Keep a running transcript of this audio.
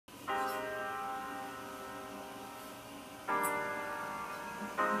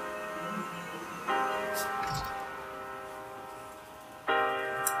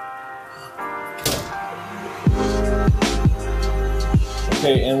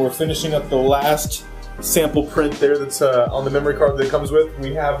Okay, and we're finishing up the last sample print there that's on the memory card that it comes with.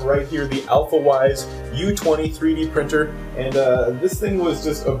 We have right here the Alfawise U20 3D printer, and this thing was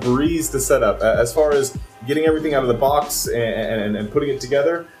just a breeze to set up. As far as getting everything out of the box and putting it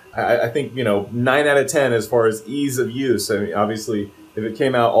together, I think, you know, 9 out of 10 as far as ease of use. I mean, obviously, if it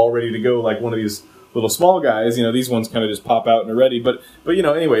came out all ready to go like one of these little small guys, you know, these ones kind of just pop out and are ready. But you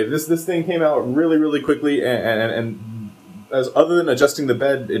know, anyway, this thing came out really quickly, and as other than adjusting the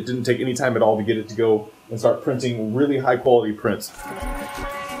bed, it didn't take any time at all to get it to go and start printing really high quality prints.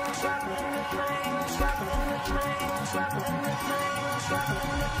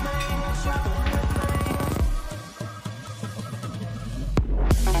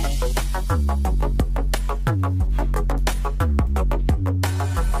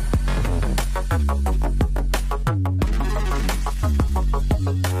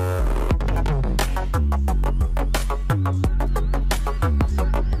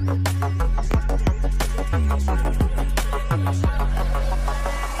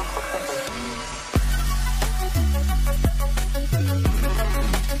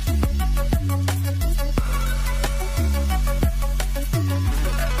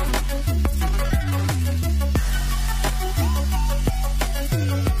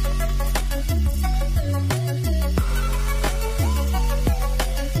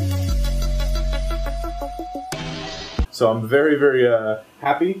 So I'm very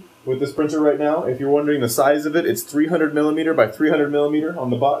happy with this printer right now. If you're wondering the size of it, it's 300 millimeter by 300 millimeter on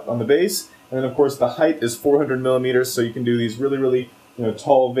the base, and then of course the height is 400 millimeters. So you can do these really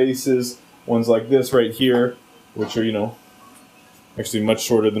tall vases, ones like this right here, which are, you know, actually much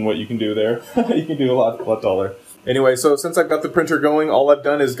shorter than what you can do there. You can do a lot taller. Anyway, so since I've got the printer going, all I've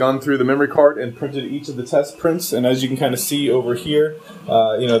done is gone through the memory card and printed each of the test prints. And as you can kind of see over here,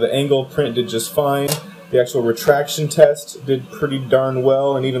 you know, the angle print did just fine. The actual retraction test did pretty darn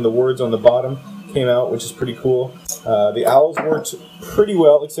well, and even the words on the bottom came out, which is pretty cool. The owls worked pretty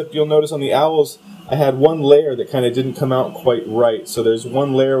well, except you'll notice on the owls, I had one layer that kind of didn't come out quite right. So there's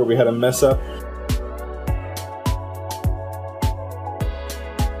one layer where we had a mess up.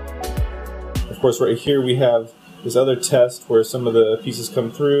 Of course, right here we have this other test where some of the pieces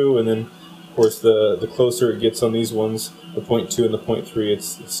come through, and then of course the closer it gets on these ones, the 0.2 and the 0.3,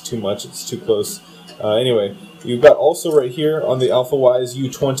 it's too much, it's too close. Anyway, you've got also right here on the Alfawise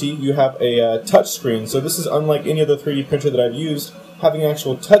U20, you have a touch screen. So this is unlike any other 3D printer that I've used, having an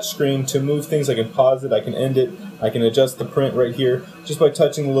actual touch screen to move things. I can pause it, I can end it, I can adjust the print right here just by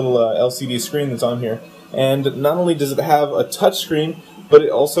touching the little LCD screen that's on here. And not only does it have a touch screen, but it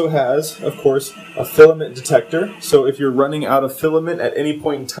also has, of course, a filament detector. So if you're running out of filament at any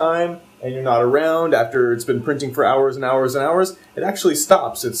point in time, and you're not around after it's been printing for hours and hours and hours, it actually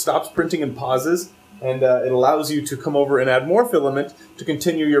stops. It stops printing and pauses, and it allows you to come over and add more filament to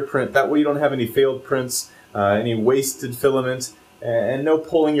continue your print. That way you don't have any failed prints, any wasted filament, and no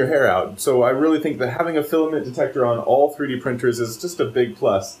pulling your hair out. So I really think that having a filament detector on all 3D printers is just a big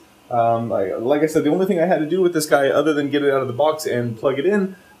plus. Like I said, the only thing I had to do with this guy, other than get it out of the box and plug it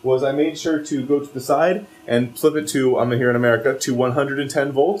in, was I made sure to go to the side and flip it to, I'm here in America, to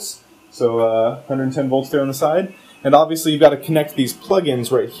 110 volts. So 110 volts there on the side. And obviously you've got to connect these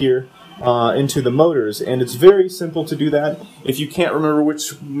plugins right here into the motors, and it's very simple to do that. If you can't remember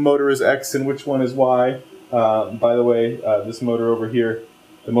which motor is X and which one is Y, by the way, this motor over here,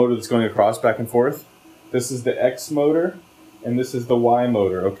 the motor that's going across back and forth, this is the X motor, and this is the Y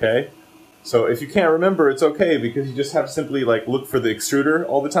motor, okay? So if you can't remember, it's okay, because you just have to simply like look for the extruder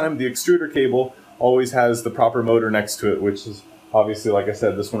all the time. The extruder cable always has the proper motor next to it, which is obviously, like I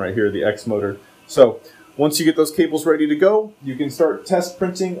said, this one right here, the X motor. So once you get those cables ready to go, you can start test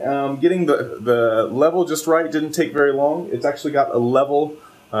printing. Getting the level just right didn't take very long. It's actually got a level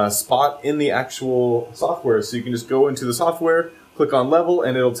spot in the actual software. So you can just go into the software, click on level,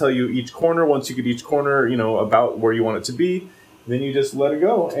 and it'll tell you each corner. Once you get each corner, you know, about where you want it to be, then you just let it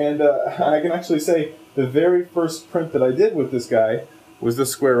go. And I can actually say the very first print that I did with this guy was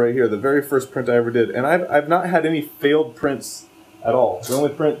this square right here, the very first print I ever did. And I've not had any failed prints at all. The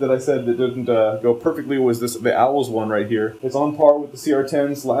only print that I said that didn't go perfectly was the Owls one right here. It's on par with the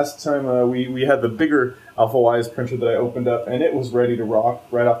CR10s. Last time we had the bigger Alfawise printer that I opened up, and it was ready to rock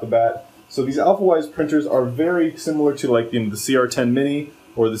right off the bat. So these Alfawise printers are very similar to like the CR10 Mini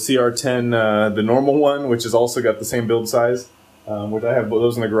or the CR10, the normal one, which has also got the same build size, which I have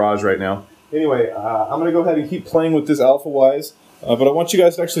those in the garage right now. Anyway, I'm going to go ahead and keep playing with this Alfawise, but I want you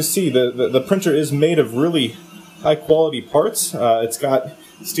guys to actually see the printer is made of really high quality parts. It's got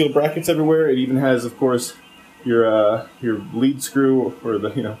steel brackets everywhere. It even has, of course, your lead screw, or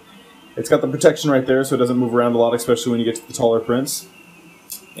the, you know, it's got the protection right there so it doesn't move around a lot, especially when you get to the taller prints.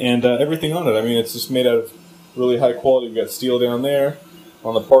 and everything on it. I mean, it's just made out of really high quality. We've got steel down there.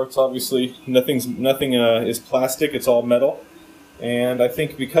 On the parts, obviously, nothing is plastic. It's all metal. And I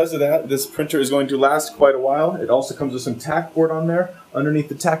think because of that, this printer is going to last quite a while. It also comes with some tack board on there. Underneath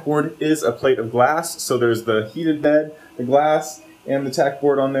the tack board is a plate of glass. So there's the heated bed, the glass, and the tack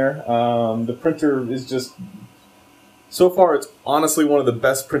board on there. The printer is just, so far, it's honestly one of the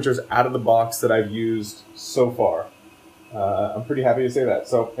best printers out of the box that I've used so far. I'm pretty happy to say that.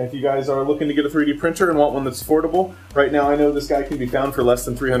 So if you guys are looking to get a 3D printer and want one that's affordable, right now I know this guy can be found for less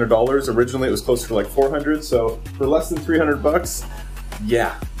than $300. Originally it was closer to like $400, so for less than 300 bucks,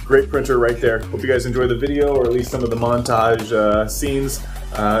 yeah, great printer right there. Hope you guys enjoy the video, or at least some of the montage scenes.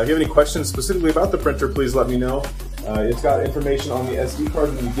 If you have any questions specifically about the printer, please let me know. It's got information on the SD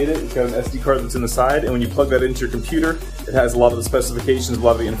card when you get it. It's got an SD card that's in the side, and when you plug that into your computer, it has a lot of the specifications, a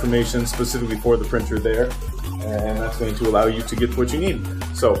lot of the information specifically for the printer there, and that's going to allow you to get what you need.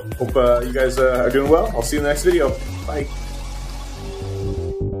 So, hope you guys are doing well. I'll see you in the next video. Bye.